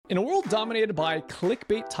In a world dominated by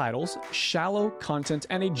clickbait titles, shallow content,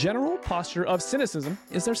 and a general posture of cynicism,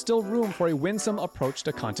 is there still room for a winsome approach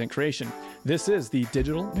to content creation? This is the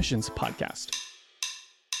Digital Missions Podcast.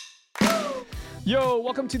 Yo,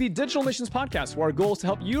 welcome to the Digital Missions Podcast, where our goal is to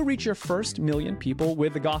help you reach your first million people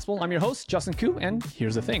with the gospel. I'm your host, Justin Koo, and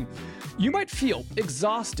here's the thing. You might feel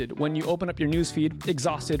exhausted when you open up your newsfeed,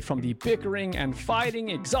 exhausted from the bickering and fighting,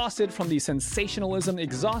 exhausted from the sensationalism,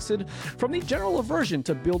 exhausted from the general aversion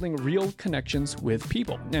to building real connections with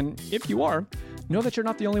people. And if you are, know that you're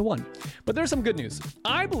not the only one. But there's some good news.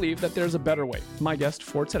 I believe that there's a better way. My guest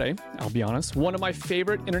for today, I'll be honest, one of my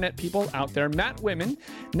favorite internet people out there, Matt Whitman,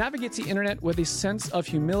 navigates the internet with a sense of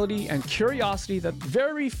humility and curiosity that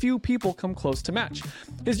very few people come close to match.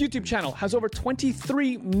 His YouTube channel has over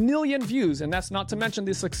 23 million views, and that's not to mention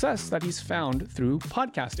the success that he's found through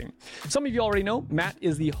podcasting. Some of you already know, Matt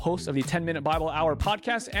is the host of the 10-Minute Bible Hour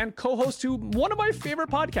podcast and co-host to one of my favorite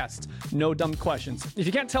podcasts, No Dumb Questions. If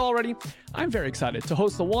you can't tell already, I'm very excited to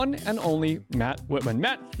host the one and only Matt Whitman.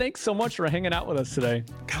 Matt, thanks so much for hanging out with us today.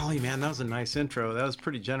 Golly, man, that was a nice intro. That was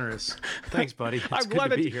pretty generous. Thanks, buddy. It's I'm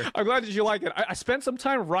good to be here. I'm glad that you like it. I spent some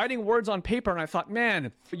time writing words on paper, and I thought,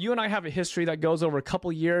 man, you and I have a history that goes over a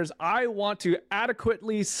couple years. I want to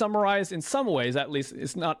adequately summarize, in some ways, at least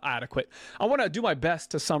it's not adequate. I want to do my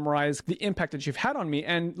best to summarize the impact that you've had on me.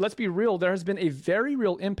 And let's be real, there has been a very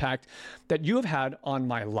real impact that you have had on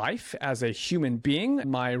my life as a human being,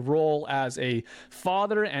 my role as a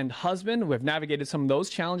father and husband. We've navigated some of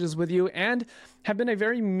those challenges with you and have been a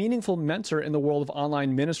very meaningful mentor in the world of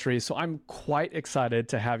online ministry. So I'm quite excited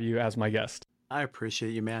to have you as my guest. I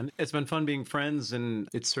appreciate you, man. It's been fun being friends, and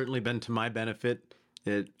it's certainly been to my benefit.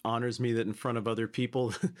 It honors me that in front of other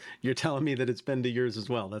people, you're telling me that it's been to yours as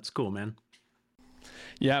well. That's cool, man.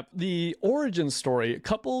 Yeah, the origin story, a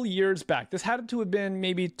couple years back, this had to have been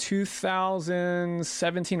maybe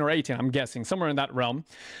 2017 or 18, I'm guessing, somewhere in that realm.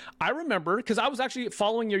 I remember, because I was actually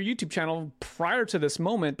following your YouTube channel prior to this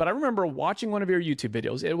moment, but I remember watching one of your YouTube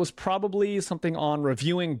videos. It was probably something on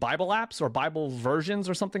reviewing Bible apps or Bible versions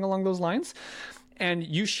or something along those lines. And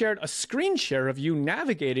you shared a screen share of you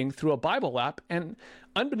navigating through a Bible app. And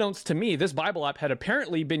unbeknownst to me, this Bible app had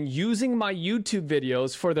apparently been using my YouTube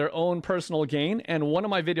videos for their own personal gain. And one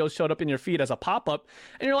of my videos showed up in your feed as a pop-up.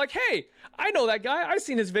 And you're like, hey, I know that guy. I've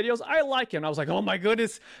seen his videos. I like him. I was like, oh my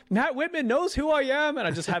goodness, Matt Whitman knows who I am. And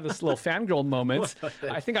I just had this little fangirl moment.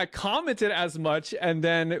 I think I commented as much. And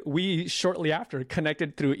then we shortly after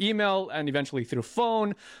connected through email and eventually through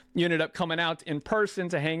phone. You ended up coming out in person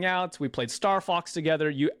to hang out. We played Star Fox together.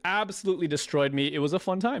 You absolutely destroyed me. It was a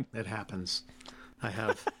fun time. It happens. I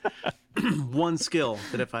have one skill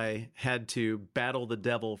that if I had to battle the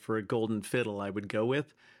devil for a golden fiddle, I would go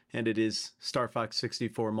with, and it is Star Fox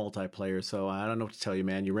 64 multiplayer. So I don't know what to tell you,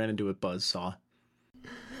 man. You ran into a buzzsaw.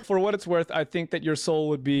 For what it's worth, I think that your soul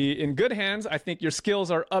would be in good hands. I think your skills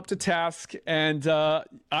are up to task, and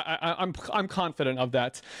I'm confident of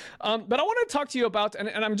that. But I want to talk to you about, and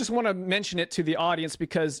I just want to mention it to the audience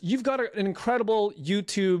because you've got an incredible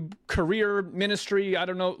YouTube career, ministry, I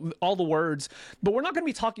don't know, all the words, but we're not going to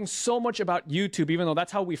be talking so much about YouTube, even though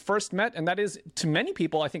that's how we first met, and that is, to many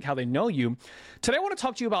people, I think, how they know you. Today, I want to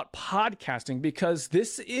talk to you about podcasting because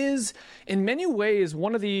this is, in many ways,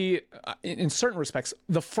 one of the, in certain respects,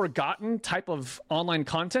 the forgotten type of online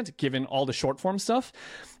content, given all the short form stuff.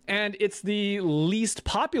 And it's the least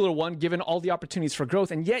popular one, given all the opportunities for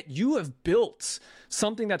growth. And yet you have built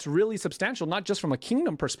something that's really substantial, not just from a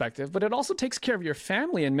kingdom perspective, but it also takes care of your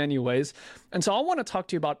family in many ways. And so I want to talk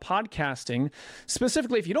to you about podcasting,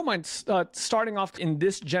 specifically, if you don't mind starting off in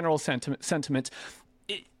this general sentiment.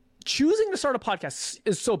 Choosing to start a podcast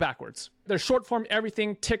is so backwards. There's short form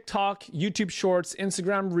everything, TikTok, YouTube Shorts,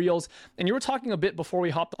 Instagram Reels. And you were talking a bit before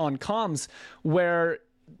we hopped on comms where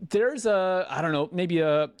there's maybe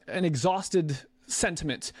an exhausted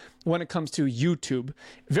sentiment when it comes to YouTube.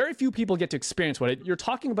 Very few people get to experience what it. You're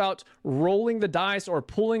talking about rolling the dice or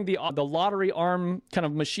pulling the lottery arm kind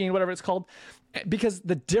of machine, whatever it's called. Because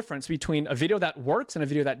the difference between a video that works and a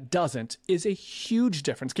video that doesn't is a huge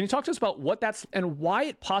difference. Can you talk to us about what that's and why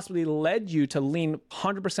it possibly led you to lean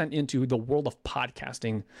 100% into the world of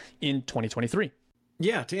podcasting in 2023?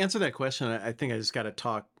 Yeah, to answer that question, I think I just got to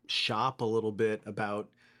talk shop a little bit about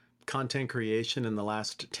content creation in the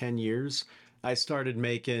last 10 years. I started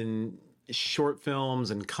making short films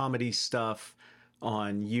and comedy stuff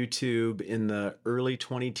on YouTube in the early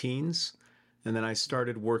 20-teens. And then I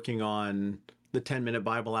started working on the 10-Minute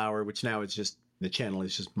Bible Hour, which now is just, the channel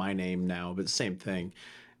is just my name now, but same thing,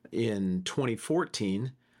 in 2014.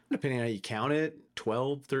 Depending on how you count it,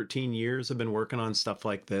 12, 13 years I've been working on stuff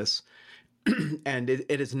like this. And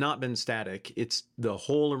it has not been static. It's the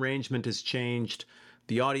whole arrangement has changed.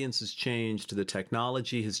 The audience has changed. The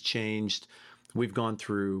technology has changed. We've gone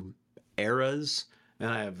through eras, and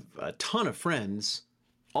I have a ton of friends,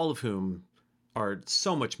 all of whom are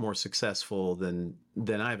so much more successful than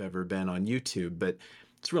I've ever been on YouTube. But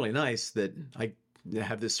it's really nice that I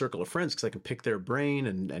have this circle of friends because I can pick their brain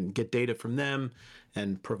and get data from them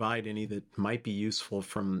and provide any that might be useful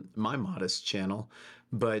from my modest channel.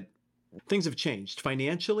 But things have changed.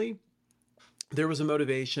 Financially, there was a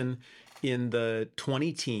motivation in the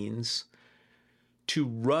 20 teens to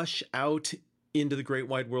rush out into the great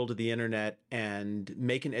wide world of the internet and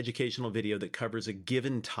make an educational video that covers a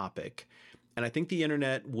given topic. And I think the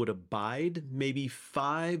internet would abide maybe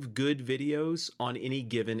 5 good videos on any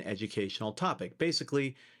given educational topic.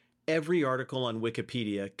 Basically, every article on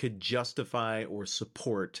Wikipedia could justify or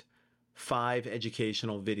support 5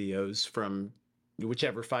 educational videos from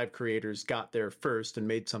whichever 5 creators got there first and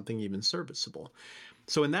made something even serviceable.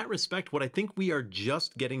 So in that respect, what I think we are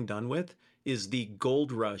just getting done with is the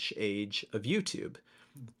gold rush age of YouTube,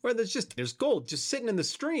 where there's gold just sitting in the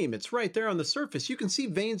stream. It's right there on the surface. You can see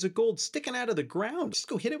veins of gold sticking out of the ground. Just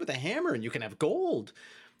go hit it with a hammer and you can have gold.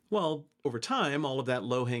 Well, over time, all of that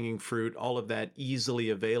low-hanging fruit, all of that easily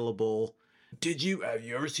available. Have you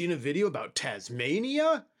ever seen a video about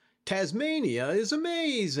Tasmania? Tasmania is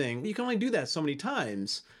amazing. You can only do that so many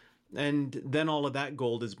times. And then all of that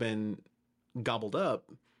gold has been gobbled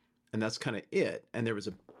up, and that's kind of it. And there was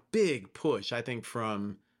a big push, I think,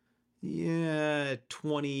 from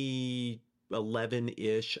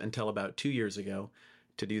 2011-ish until about 2 years ago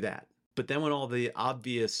to do that. But then when all the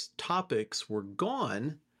obvious topics were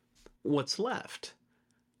gone, what's left?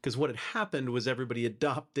 Because what had happened was everybody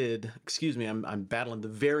adopted, excuse me, I'm battling the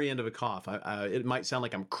very end of a cough. It might sound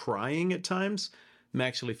like I'm crying at times. I'm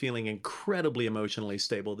actually feeling incredibly emotionally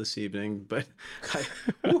stable this evening, but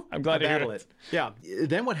I'm glad to hear it. Yeah.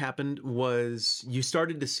 Then what happened was you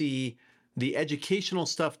started to see the educational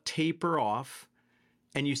stuff taper off,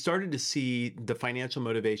 and you started to see the financial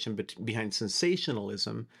motivation behind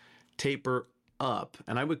sensationalism taper up.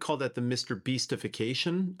 And I would call that the Mr.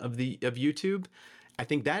 Beastification of YouTube. I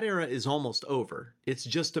think that era is almost over. It's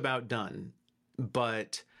just about done.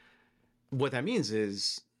 But what that means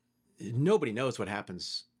is nobody knows what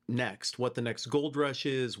happens next, what the next gold rush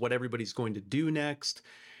is, what everybody's going to do next.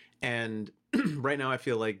 And right now I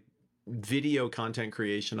feel like video content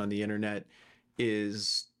creation on the internet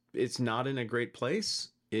it's not in a great place.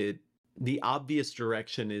 The obvious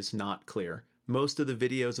direction is not clear. Most of the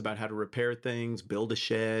videos about how to repair things, build a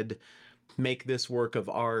shed, make this work of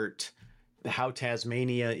art, how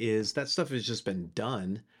Tasmania is, that stuff has just been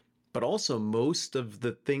done. But also most of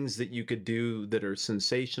the things that you could do that are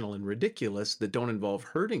sensational and ridiculous that don't involve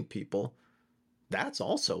hurting people, that's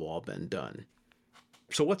also all been done.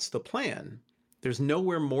 So what's the plan? There's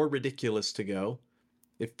nowhere more ridiculous to go.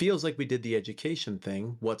 It feels like we did the education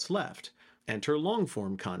thing. What's left? Enter long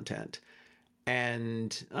form content.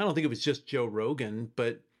 And I don't think it was just Joe Rogan,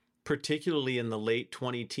 but particularly in the late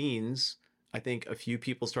 20 teens, I think a few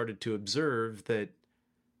people started to observe that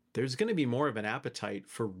there's going to be more of an appetite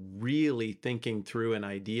for really thinking through an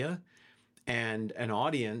idea, and an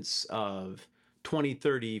audience of 20,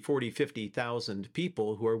 30, 40, 50,000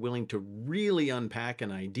 people who are willing to really unpack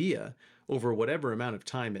an idea over whatever amount of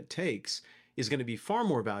time it takes is going to be far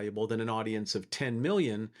more valuable than an audience of 10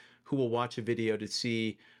 million who will watch a video to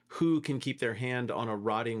see who can keep their hand on a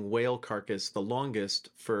rotting whale carcass the longest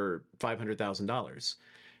for $500,000.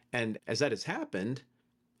 And as that has happened,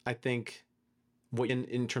 I think what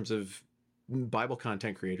in terms of Bible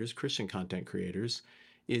content creators, Christian content creators,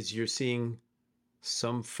 is you're seeing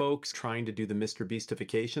some folks trying to do the Mr.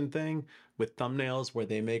 Beastification thing with thumbnails where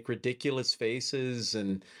they make ridiculous faces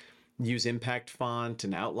and use impact font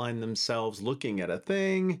and outline themselves looking at a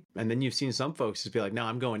thing. And then you've seen some folks just be like, no,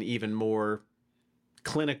 I'm going even more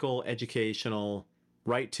clinical, educational,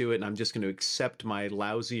 right to it, and I'm just going to accept my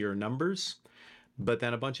lousier numbers. But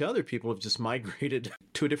then a bunch of other people have just migrated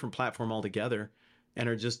to a different platform altogether and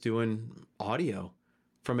are just doing audio.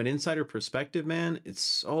 From an insider perspective, man, it's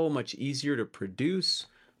so much easier to produce.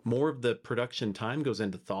 More of the production time goes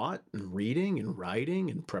into thought and reading and writing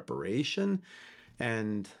and preparation.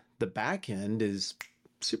 And the back end is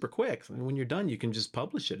super quick. I mean, when you're done, you can just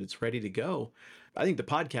publish it. It's ready to go. I think the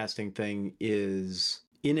podcasting thing is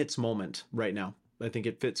in its moment right now. I think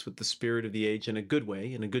it fits with the spirit of the age in a good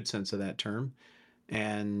way, in a good sense of that term.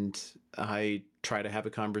 And I try to have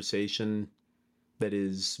a conversation that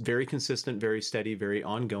is very consistent, very steady, very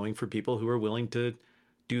ongoing for people who are willing to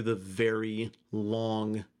do the very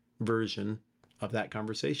long version of that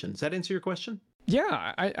conversation. Does that answer your question?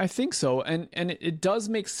 Yeah, I think so. And it does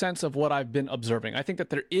make sense of what I've been observing. I think that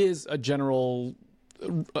there is a general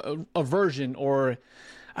aversion, or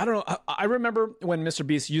I don't know. I remember when Mr.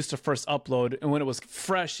 Beast used to first upload, and when it was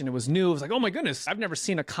fresh and it was new, it was like, oh my goodness, I've never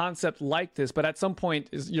seen a concept like this. But at some point,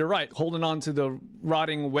 you're right, holding on to the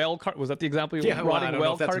rotting whale was that the example? Yeah, well, rotting I don't whale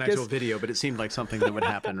know if that's carcass? an actual video, but it seemed like something that would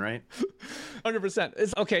happen, right? 100%.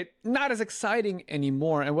 It's okay, not as exciting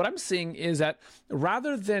anymore. And what I'm seeing is that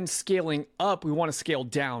rather than scaling up, we want to scale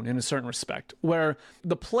down in a certain respect, where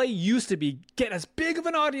the play used to be get as big of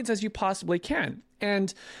an audience as you possibly can.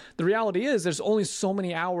 And the reality is there's only so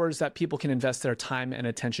many hours that people can invest their time and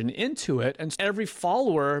attention into it. And every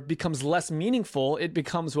follower becomes less meaningful. It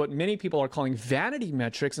becomes what many people are calling vanity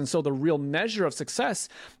metrics. And so the real measure of success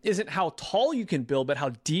isn't how tall you can build, but how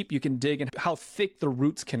deep you can dig and how thick the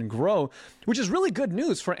roots can grow, which is really good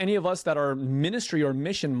news for any of us that are ministry or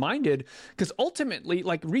mission minded, because ultimately,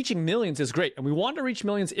 like, reaching millions is great. And we want to reach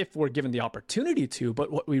millions if we're given the opportunity to.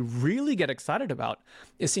 But what we really get excited about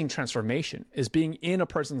is seeing transformation, is being in a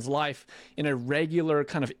person's life in a regular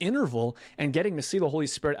kind of interval and getting to see the Holy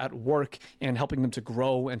Spirit at work and helping them to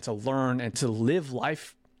grow and to learn and to live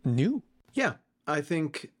life new. Yeah, I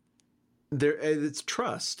think it's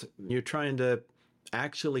trust. You're trying to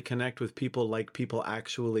actually connect with people like people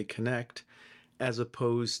actually connect, as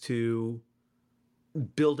opposed to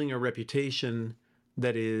building a reputation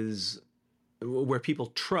that is where people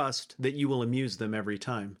trust that you will amuse them every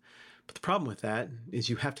time. But the problem with that is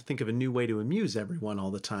you have to think of a new way to amuse everyone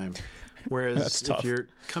all the time. Whereas if you're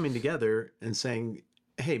coming together and saying,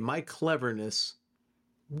 hey, my cleverness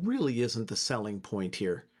really isn't the selling point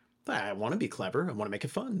here. I want to be clever. I want to make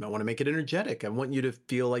it fun. I want to make it energetic. I want you to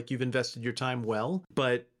feel like you've invested your time well.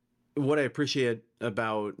 But what I appreciate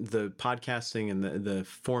about the podcasting and the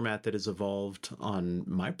format that has evolved on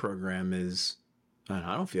my program is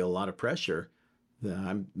I don't feel a lot of pressure.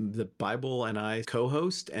 The Bible and I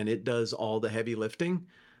co-host, and it does all the heavy lifting.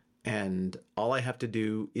 And all I have to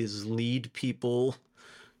do is lead people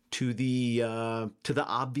to the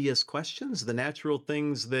obvious questions, the natural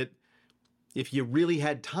things that if you really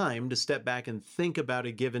had time to step back and think about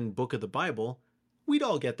a given book of the Bible, we'd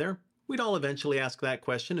all get there. We'd all eventually ask that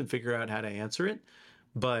question and figure out how to answer it.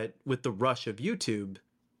 But with the rush of YouTube,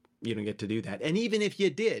 you don't get to do that. And even if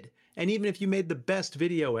you did, and even if you made the best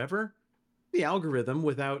video ever, the algorithm,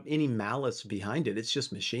 without any malice behind it, it's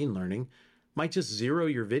just machine learning, might just zero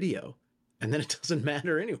your video. And then it doesn't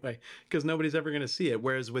matter anyway, because nobody's ever going to see it.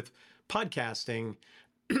 Whereas with podcasting,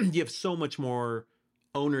 you have so much more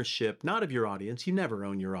ownership, not of your audience. You never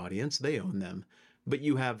own your audience. They own them. But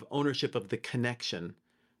you have ownership of the connection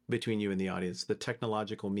between you and the audience, the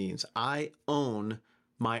technological means. I own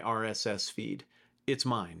my RSS feed. It's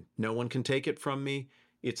mine. No one can take it from me.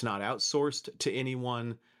 It's not outsourced to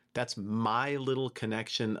anyone. That's my little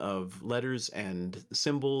connection of letters and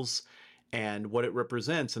symbols and what it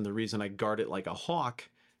represents. And the reason I guard it like a hawk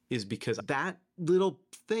is because that little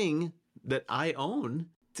thing that I own,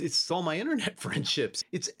 it's all my internet friendships.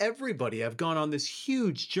 It's everybody I've gone on this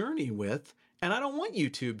huge journey with. And I don't want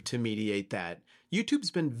YouTube to mediate that.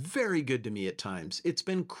 YouTube's been very good to me at times. It's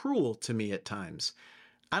been cruel to me at times.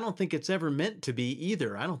 I don't think it's ever meant to be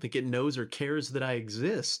either. I don't think it knows or cares that I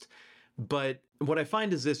exist. But what I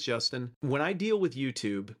find is this, Justin, when I deal with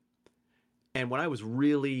YouTube, and when I was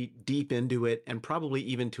really deep into it, and probably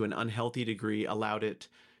even to an unhealthy degree, allowed it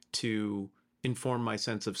to inform my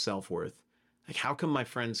sense of self-worth. Like, how come my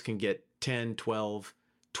friends can get 10, 12,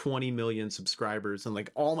 20 million subscribers, and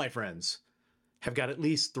like all my friends have got at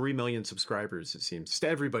least 3 million subscribers, it seems. Just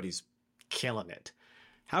everybody's killing it.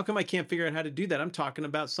 How come I can't figure out how to do that? I'm talking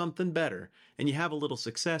about something better. And you have a little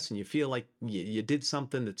success and you feel like you did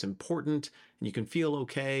something that's important and you can feel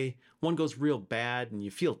okay. One goes real bad and you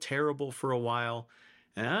feel terrible for a while.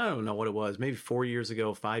 And I don't know what it was, maybe 4 years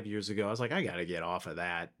ago, 5 years ago, I was like, I got to get off of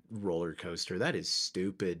that roller coaster. That is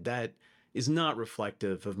stupid. That is not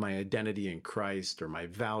reflective of my identity in Christ or my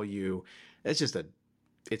value.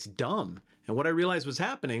 It's dumb. And what I realized was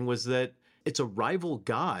happening was that it's a rival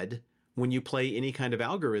God. When you play any kind of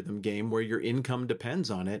algorithm game where your income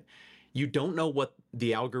depends on it, you don't know what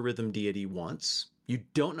the algorithm deity wants. You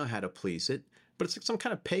don't know how to please it, but it's like some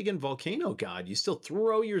kind of pagan volcano god. You still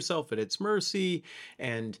throw yourself at its mercy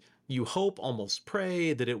and you hope, almost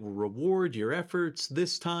pray, that it will reward your efforts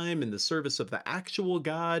this time in the service of the actual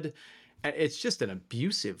God. It's just an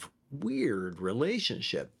abusive, weird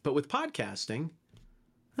relationship. But with podcasting,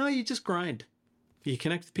 no, you just grind. You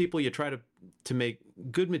connect with people, you try to make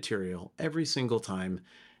good material every single time.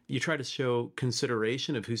 You try to show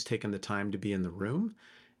consideration of who's taken the time to be in the room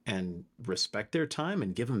and respect their time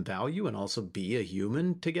and give them value and also be a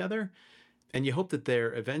human together. And you hope that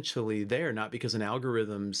they're eventually there, not because an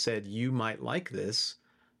algorithm said you might like this,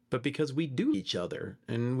 but because we do each other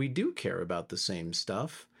and we do care about the same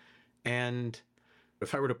stuff. And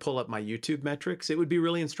if I were to pull up my YouTube metrics, it would be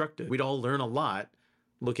really instructive. We'd all learn a lot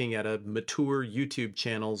looking at a mature YouTube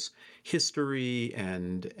channel's history,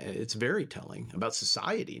 and it's very telling about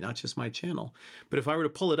society, not just my channel. But if I were to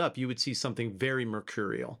pull it up, you would see something very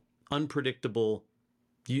mercurial, unpredictable.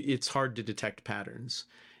 It's hard to detect patterns.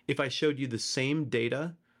 If I showed you the same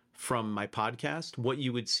data from my podcast, what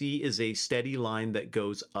you would see is a steady line that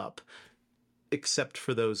goes up, except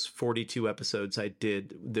for those 42 episodes I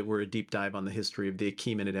did that were a deep dive on the history of the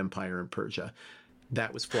Achaemenid Empire in Persia.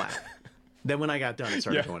 That was flat. Then when I got done, it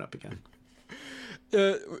started going up again.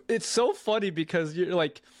 It's so funny because you're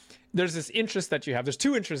like, there's this interest that you have. There's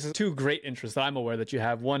two great interests that I'm aware that you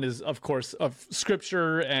have. One is, of course, of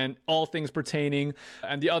scripture and all things pertaining.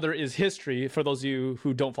 And the other is history. For those of you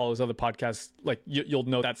who don't follow his other podcasts, like you'll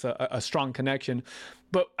know that's a strong connection.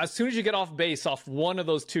 But as soon as you get off base off one of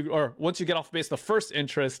those two, or once you get off base, the first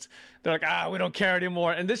interest, they're like, we don't care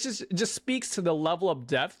anymore. And this just speaks to the level of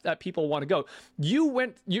depth that people want to go.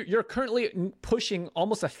 You're currently pushing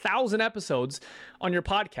almost 1,000 episodes on your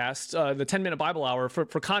podcast, the 10-Minute Bible Hour. For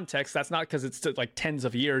context, that's not because it's like tens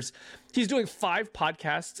of years. He's doing 5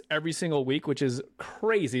 podcasts every single week, which is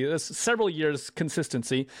crazy. That's several years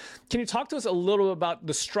consistency. Can you talk to us a little bit about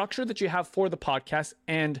the structure that you have for the podcast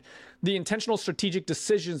and the intentional strategic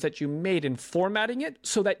decisions that you made in formatting it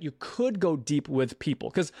so that you could go deep with people?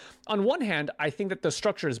 Because on one hand, I think that the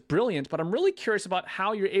structure is brilliant, but I'm really curious about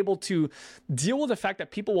how you're able to deal with the fact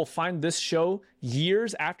that people will find this show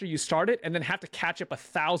years after you start it and then have to catch up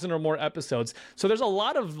 1,000 or more episodes. So there's a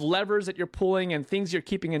lot of levers that you're pulling and things you're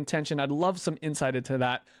keeping in tension. I'd love some insight into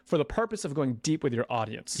that for the purpose of going deep with your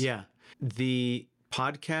audience. Yeah. The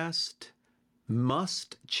podcast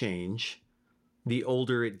must change the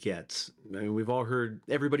older it gets. I mean, we've all heard,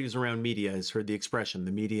 everybody who's around media has heard the expression,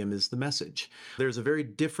 the medium is the message. There's a very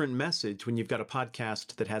different message when you've got a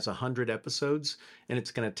podcast that has 100 episodes and it's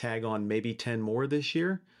going to tag on maybe 10 more this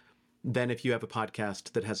year than if you have a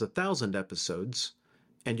podcast that has 1,000 episodes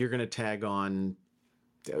and you're going to tag on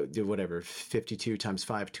whatever, 52 times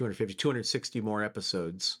 5, 250, 260 more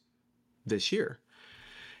episodes this year.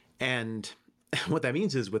 And what that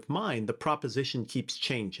means is with mine, the proposition keeps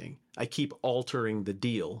changing. I keep altering the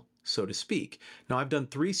deal, so to speak. Now, I've done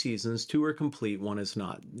 3 seasons. 2 are complete. 1 is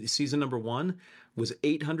not. Season number 1 was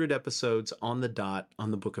 800 episodes on the dot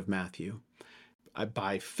on the book of Matthew.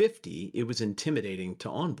 By 50, it was intimidating to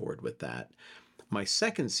onboard with that. My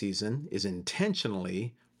second season is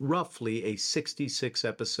intentionally, roughly a 66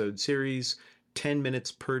 episode series, 10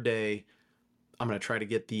 minutes per day. I'm going to try to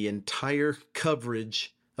get the entire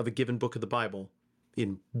coverage of a given book of the Bible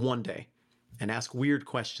in one day and ask weird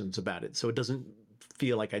questions about it. So it doesn't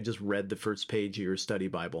feel like I just read the first page of your study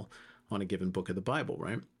Bible on a given book of the Bible,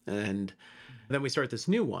 right? And then we start this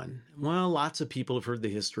new one. Well, lots of people have heard the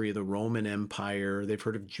history of the Roman Empire. They've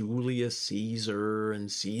heard of Julius Caesar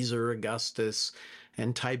and Caesar Augustus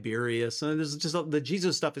and Tiberius. And there's just the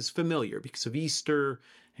Jesus stuff is familiar because of Easter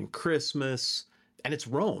and Christmas. And it's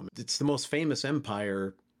Rome. It's the most famous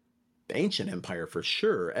empire, ancient empire for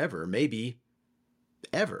sure, ever, maybe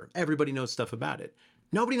ever. Everybody knows stuff about it.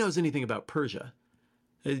 Nobody knows anything about Persia.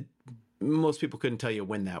 Most people couldn't tell you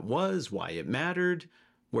when that was, why it mattered,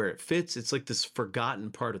 where it fits. It's like this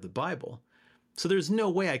forgotten part of the Bible. So there's no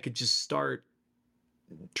way I could just start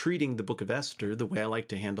treating the book of Esther the way I like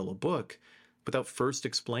to handle a book without first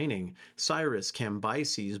explaining Cyrus,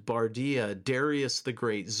 Cambyses, Bardia, Darius the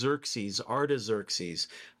Great, Xerxes, Artaxerxes,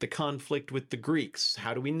 the conflict with the Greeks.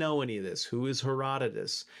 How do we know any of this? Who is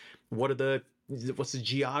Herodotus? What's the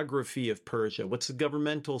geography of Persia? What's the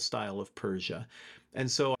governmental style of Persia? And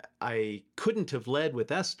so I couldn't have led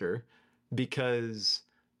with Esther because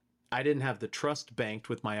I didn't have the trust banked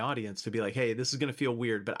with my audience to be like, hey, this is going to feel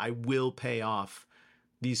weird, but I will pay off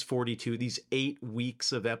these 8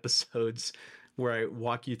 weeks of episodes where I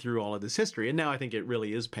walk you through all of this history. And now I think it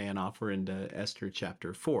really is paying off. We're into Esther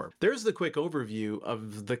chapter 4. There's the quick overview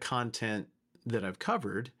of the content that I've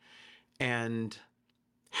covered and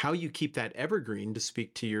how you keep that evergreen, to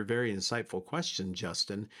speak to your very insightful question,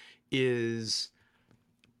 Justin, is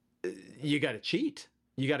you got to cheat.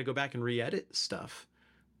 You got to go back and re-edit stuff.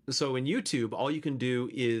 So in YouTube, all you can do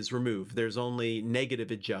is remove. There's only negative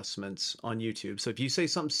adjustments on YouTube. So if you say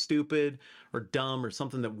something stupid or dumb or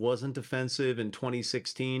something that wasn't offensive in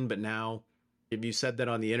 2016, but now if you said that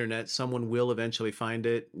on the internet, someone will eventually find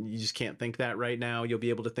it. You just can't think that right now. You'll be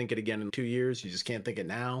able to think it again in 2 years. You just can't think it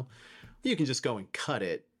now. You can just go and cut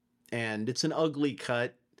it. And it's an ugly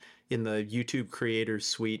cut. in the YouTube creator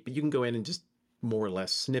suite, but you can go in and just more or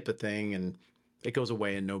less snip a thing and it goes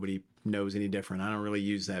away and nobody knows any different. I don't really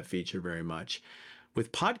use that feature very much.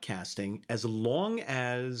 With podcasting, as long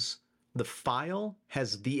as the file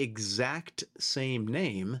has the exact same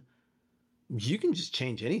name, you can just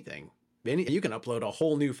change anything. You can upload a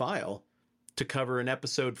whole new file to cover an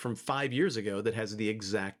episode from 5 years ago that has the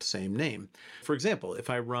exact same name. For example, if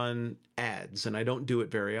I run ads, and I don't do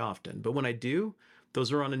it very often, but when I do,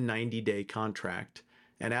 those are on a 90-day contract.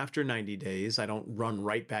 And after 90 days, I don't run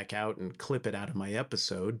right back out and clip it out of my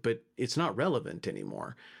episode, but it's not relevant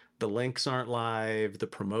anymore. The links aren't live, the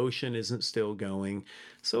promotion isn't still going.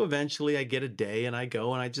 So eventually I get a day and I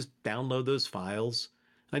go and I just download those files.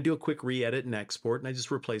 I do a quick re-edit and export, and I just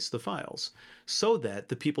replace the files so that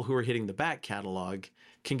the people who are hitting the back catalog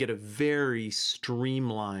can get a very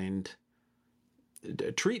streamlined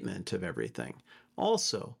treatment of everything.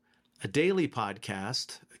 Also, a daily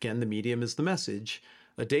podcast, again, the medium is the message,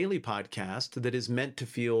 a daily podcast that is meant to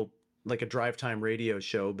feel like a drive time radio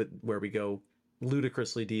show, but where we go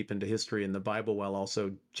ludicrously deep into history and the Bible while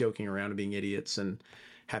also joking around and being idiots and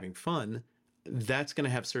having fun, that's going to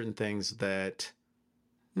have certain things that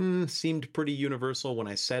seemed pretty universal when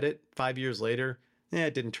I said it. 5 years later,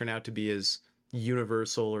 it didn't turn out to be as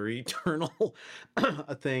universal or eternal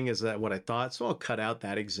a thing as that what I thought. So I'll cut out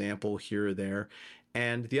that example here or there.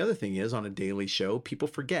 And the other thing is, on a daily show, people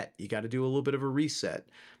forget. You got to do a little bit of a reset.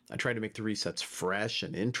 I try to make the resets fresh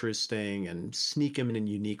and interesting and sneak them in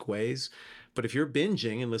unique ways. But if you're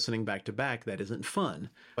binging and listening back to back, that isn't fun.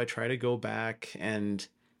 I try to go back and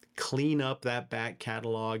clean up that back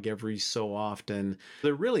catalog every so often.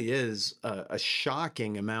 There really is a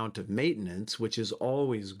shocking amount of maintenance, which is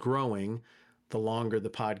always growing the longer the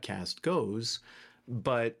podcast goes,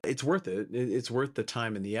 but it's worth it. It's worth the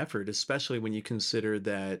time and the effort, especially when you consider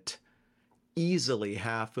that easily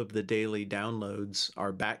half of the daily downloads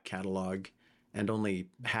are back catalog and only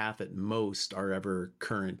half at most are ever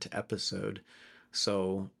current episode.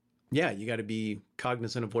 So yeah, you got to be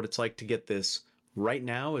cognizant of what it's like to get this right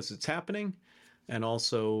now as it's happening, and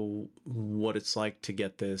also what it's like to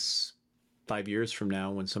get this 5 years from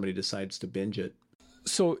now when somebody decides to binge it.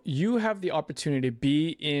 So you have the opportunity to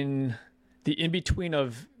be in the in-between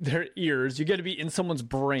of their ears. You get to be in someone's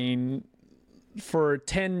brain for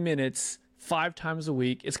 10 minutes, 5 times a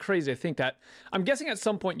week. It's crazy to think that. I'm guessing at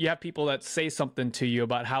some point you have people that say something to you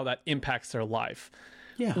about how that impacts their life.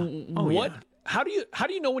 Yeah. Yeah. How do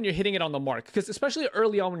you know when you're hitting it on the mark? Because especially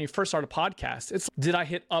early on when you first start a podcast, it's, did I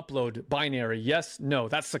hit upload binary? Yes, no,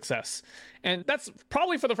 that's success. And that's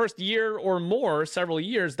probably for the first year or more, several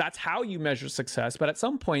years, that's how you measure success. But at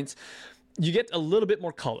some points, you get a little bit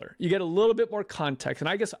more color. You get a little bit more context. And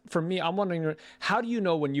I guess for me, I'm wondering, how do you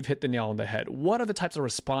know when you've hit the nail on the head? What are the types of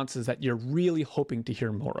responses that you're really hoping to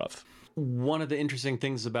hear more of? One of the interesting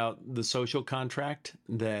things about the social contract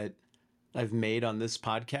that I've made on this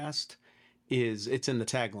podcast is it's in the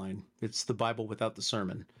tagline. It's the Bible without the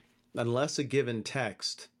sermon. Unless a given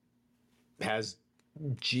text has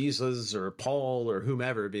Jesus or Paul or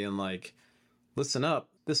whomever being like, listen up,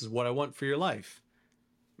 this is what I want for your life,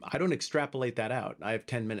 I don't extrapolate that out. I have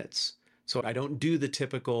 10 minutes. So I don't do the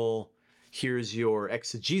typical, here's your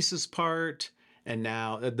exegesis part, and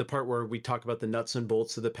now the part where we talk about the nuts and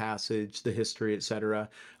bolts of the passage, the history, etc.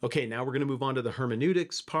 Okay, now we're going to move on to the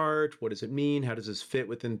hermeneutics part. What does it mean? How does this fit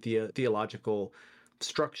within theological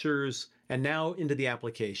structures? And now into the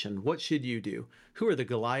application. What should you do? Who are the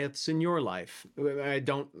Goliaths in your life? We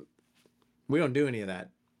don't do any of that.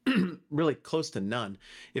 Really close to none.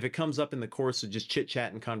 If it comes up in the course of just chit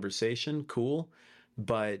chat and conversation, cool.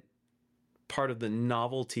 But part of the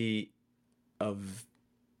novelty of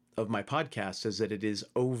my podcast is that it is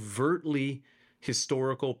overtly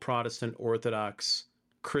historical Protestant Orthodox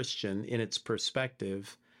Christian in its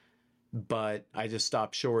perspective, but I just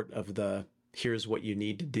stop short of the here's what you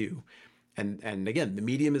need to do. And again, the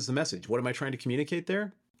medium is the message. What am I trying to communicate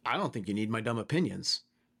there? I don't think you need my dumb opinions.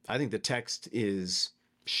 I think the text is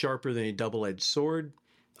sharper than a double-edged sword.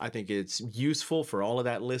 I think it's useful for all of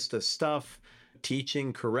that list of stuff,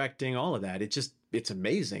 teaching, correcting, all of that. It's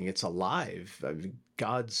amazing. It's alive.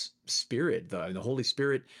 God's Spirit, the Holy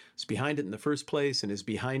Spirit is behind it in the first place and is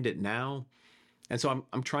behind it now. And so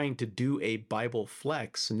I'm trying to do a Bible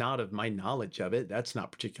flex, not of my knowledge of it. That's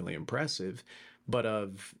not particularly impressive, but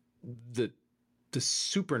of the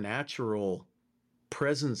supernatural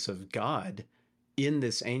presence of God in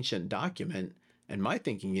this ancient document. And my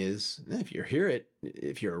thinking is, if you hear it,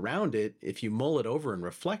 if you're around it, if you mull it over and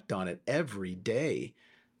reflect on it every day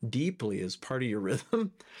deeply as part of your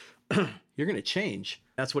rhythm, you're going to change.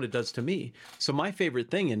 That's what it does to me. So my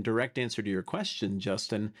favorite thing, in direct answer to your question,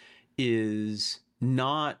 Justin, is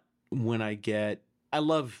not when I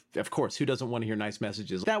love, of course, who doesn't want to hear nice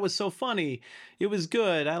messages? That was so funny. It was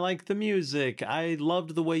good. I like the music. I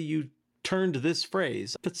loved the way you turned this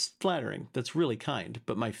phrase. That's flattering. That's really kind.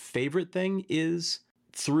 But my favorite thing is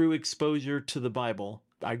through exposure to the Bible,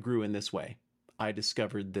 I grew in this way. I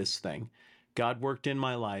discovered this thing. God worked in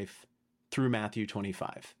my life through Matthew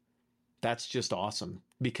 25. That's just awesome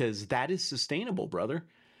because that is sustainable, brother.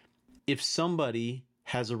 If somebody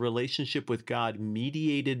has a relationship with God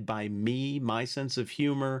mediated by me, my sense of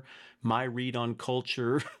humor, my read on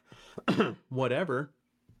culture, whatever,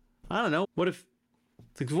 I don't know. What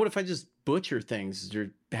if I just butcher things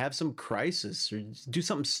or have some crisis or do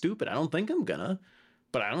something stupid? I don't think I'm gonna,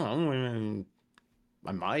 but I don't know.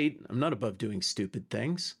 I might. I'm not above doing stupid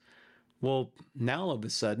things. Well, now all of a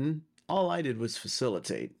sudden, all I did was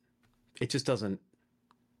facilitate. It just doesn't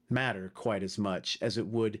matter quite as much as it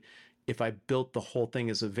would if I built the whole thing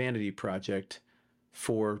as a vanity project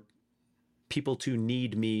for people to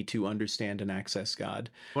need me to understand and access God.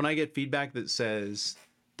 When I get feedback that says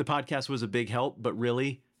the podcast was a big help, but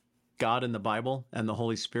really God and the Bible and the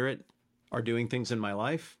Holy Spirit are doing things in my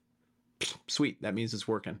life, sweet, that means it's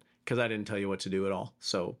working because I didn't tell you what to do at all.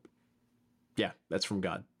 So yeah, that's from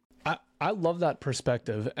God. I love that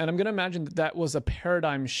perspective. And I'm going to imagine that that was a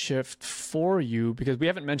paradigm shift for you because we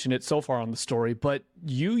haven't mentioned it so far on the story, but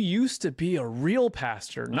you used to be a real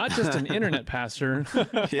pastor, not just an internet pastor.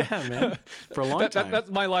 Yeah, man. For a long time.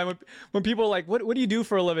 That's my line. When people are like, what do you do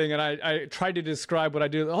for a living? And I try to describe what I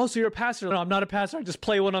do. Oh, so you're a pastor. No, I'm not a pastor. I just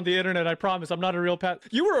play one on the internet. I promise. I'm not a real pastor.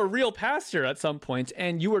 You were a real pastor at some point,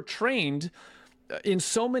 and you were trained in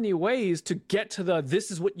so many ways to get to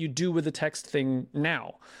this is what you do with the text thing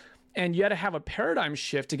now. And you had to have a paradigm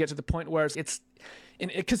shift to get to the point where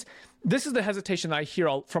because this is the hesitation that I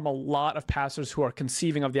hear from a lot of pastors who are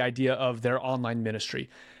conceiving of the idea of their online ministry.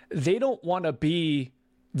 They don't want to be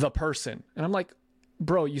the person. And I'm like,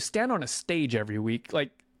 bro, you stand on a stage every week.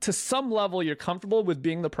 Like, to some level, you're comfortable with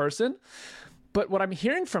being the person. But what I'm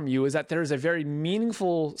hearing from you is that there's a very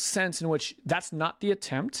meaningful sense in which that's not the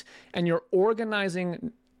attempt, and you're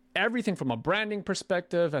organizing everything from a branding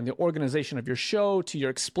perspective and the organization of your show to your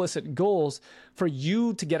explicit goals for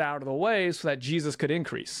you to get out of the way so that Jesus could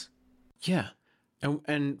increase. Yeah.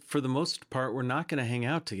 And for the most part, we're not going to hang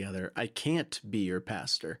out together. I can't be your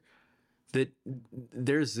pastor. That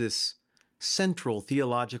there's this central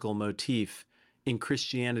theological motif in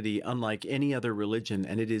Christianity, unlike any other religion,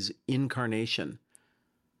 and it is incarnation.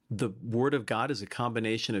 The Word of God is a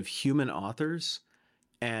combination of human authors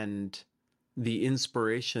and the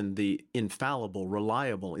inspiration, the infallible,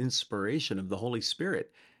 reliable inspiration of the Holy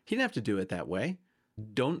Spirit. He didn't have to do it that way.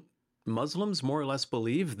 Don't Muslims more or less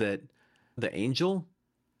believe that the angel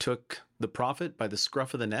took the prophet by the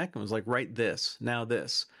scruff of the neck and was like, write this, now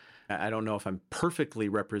this? I don't know if I'm perfectly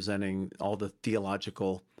representing all the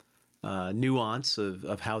theological nuance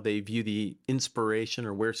of how they view the inspiration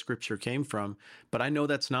or where scripture came from, but I know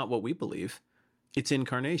that's not what we believe. It's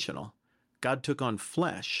incarnational. God took on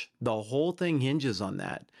flesh. The whole thing hinges on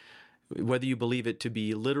that. Whether you believe it to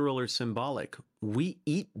be literal or symbolic, we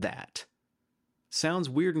eat that. Sounds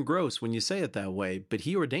weird and gross when you say it that way, but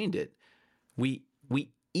he ordained it. We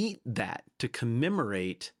eat that to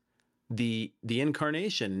commemorate the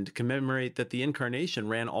incarnation, to commemorate that the incarnation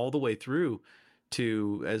ran all the way through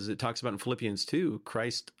to, as it talks about in Philippians 2,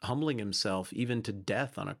 Christ humbling himself even to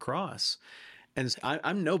death on a cross. And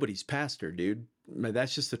I'm nobody's pastor, dude.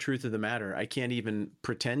 That's just the truth of the matter. I can't even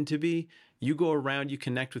pretend to be. You go around, you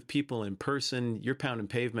connect with people in person, you're pounding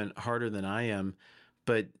pavement harder than I am.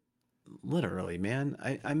 But literally,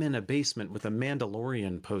 man, I'm in a basement with a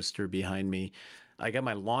Mandalorian poster behind me. I got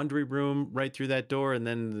my laundry room right through that door, and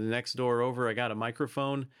then the next door over, I got a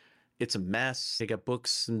microphone. It's a mess. I got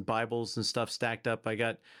books and Bibles and stuff stacked up. I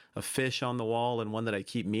got a fish on the wall and one that I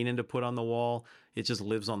keep meaning to put on the wall. It just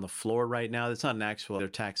lives on the floor right now. It's not an actual, they're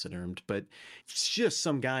taxidermed, but it's just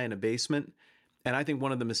some guy in a basement. And I think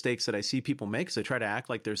one of the mistakes that I see people make is they try to act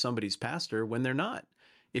like they're somebody's pastor when they're not.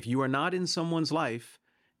 If you are not in someone's life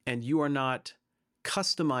and you are not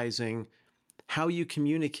customizing how you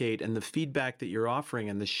communicate and the feedback that you're offering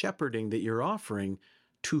and the shepherding that you're offering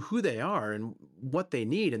to who they are and what they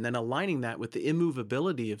need, and then aligning that with the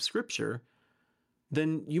immovability of Scripture,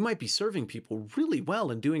 then you might be serving people really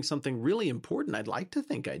well and doing something really important. I'd like to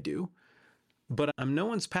think I do, but I'm no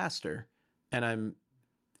one's pastor, and I'm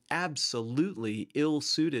absolutely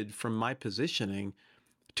ill-suited from my positioning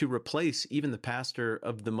to replace even the pastor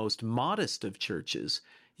of the most modest of churches,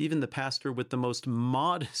 even the pastor with the most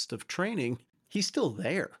modest of training. He's still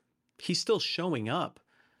there. He's still showing up.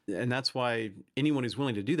 And that's why anyone who's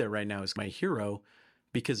willing to do that right now is my hero,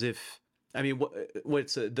 Because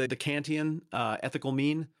what's the Kantian ethical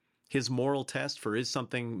mean? His moral test for is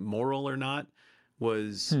something moral or not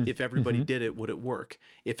was if everybody did it, would it work?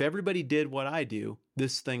 If everybody did what I do,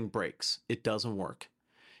 this thing breaks. It doesn't work.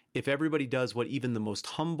 If everybody does what even the most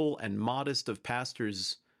humble and modest of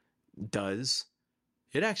pastors does,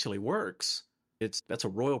 it actually works. That's a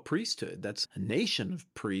royal priesthood. That's a nation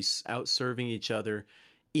of priests out serving each other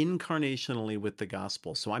incarnationally with the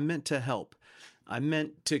gospel. So I'm meant to help. I'm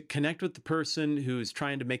meant to connect with the person who's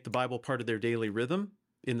trying to make the Bible part of their daily rhythm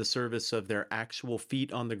in the service of their actual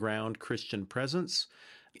feet on the ground Christian presence.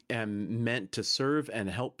 I'm meant to serve and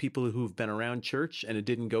help people who've been around church and it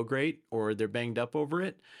didn't go great, or they're banged up over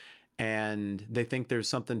it and they think there's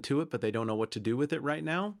something to it, but they don't know what to do with it right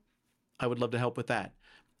now. I would love to help with that.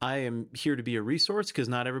 I am here to be a resource because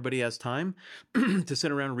not everybody has time to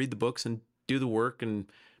sit around and read the books and do the work and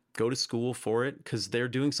go to school for it because they're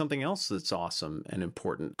doing something else that's awesome and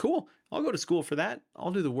important. Cool. I'll go to school for that.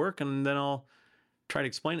 I'll do the work and then I'll try to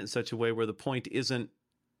explain it in such a way where the point isn't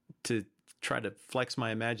to try to flex my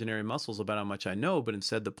imaginary muscles about how much I know, but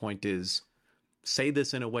instead the point is say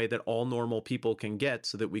this in a way that all normal people can get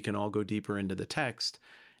so that we can all go deeper into the text.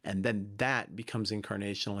 And then that becomes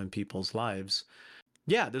incarnational in people's lives.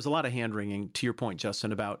 Yeah, there's a lot of hand-wringing, to your point,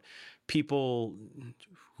 Justin, about people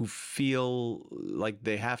who feel like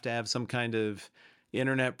they have to have some kind of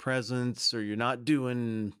internet presence or you're not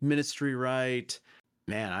doing ministry right.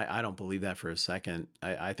 Man, I don't believe that for a second.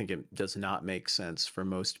 I think it does not make sense for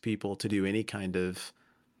most people to do any kind of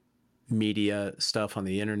media stuff on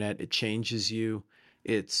the internet. It changes you.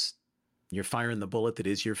 You're firing the bullet that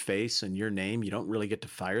is your face and your name. You don't really get to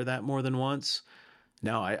fire that more than once.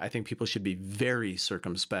 No, I think people should be very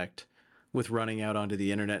circumspect with running out onto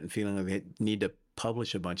the internet and feeling like they need to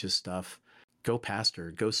publish a bunch of stuff. Go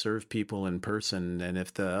pastor, go serve people in person. And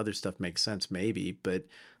if the other stuff makes sense, maybe. But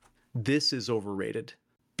this is overrated.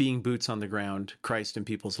 Being boots on the ground, Christ in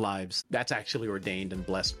people's lives, that's actually ordained and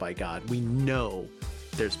blessed by God. We know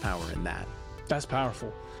there's power in that. That's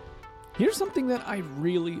powerful. Here's something that I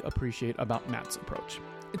really appreciate about Matt's approach.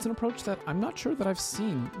 It's an approach that I'm not sure that I've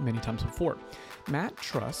seen many times before. Matt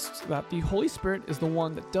trusts that the Holy Spirit is the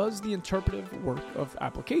one that does the interpretive work of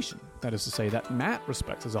application. That is to say that Matt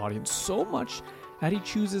respects his audience so much that he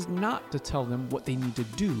chooses not to tell them what they need to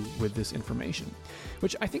do with this information,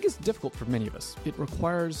 which I think is difficult for many of us. It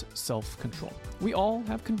requires self-control. We all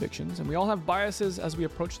have convictions and we all have biases as we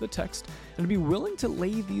approach the text, and to be willing to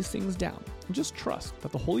lay these things down and just trust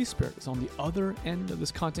that the Holy Spirit is on the other end of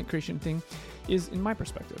this content creation thing is, in my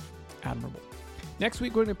perspective, admirable. Next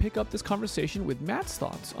week, we're going to pick up this conversation with Matt's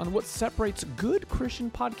thoughts on what separates good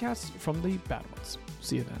Christian podcasts from the bad ones.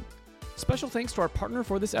 See you then. Special thanks to our partner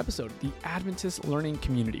for this episode, the Adventist Learning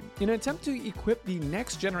Community. In an attempt to equip the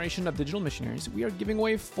next generation of digital missionaries, we are giving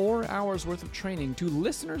away 4 hours worth of training to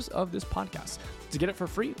listeners of this podcast. To get it for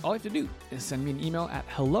free, all you have to do is send me an email at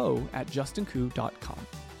hello@justinkoo.com.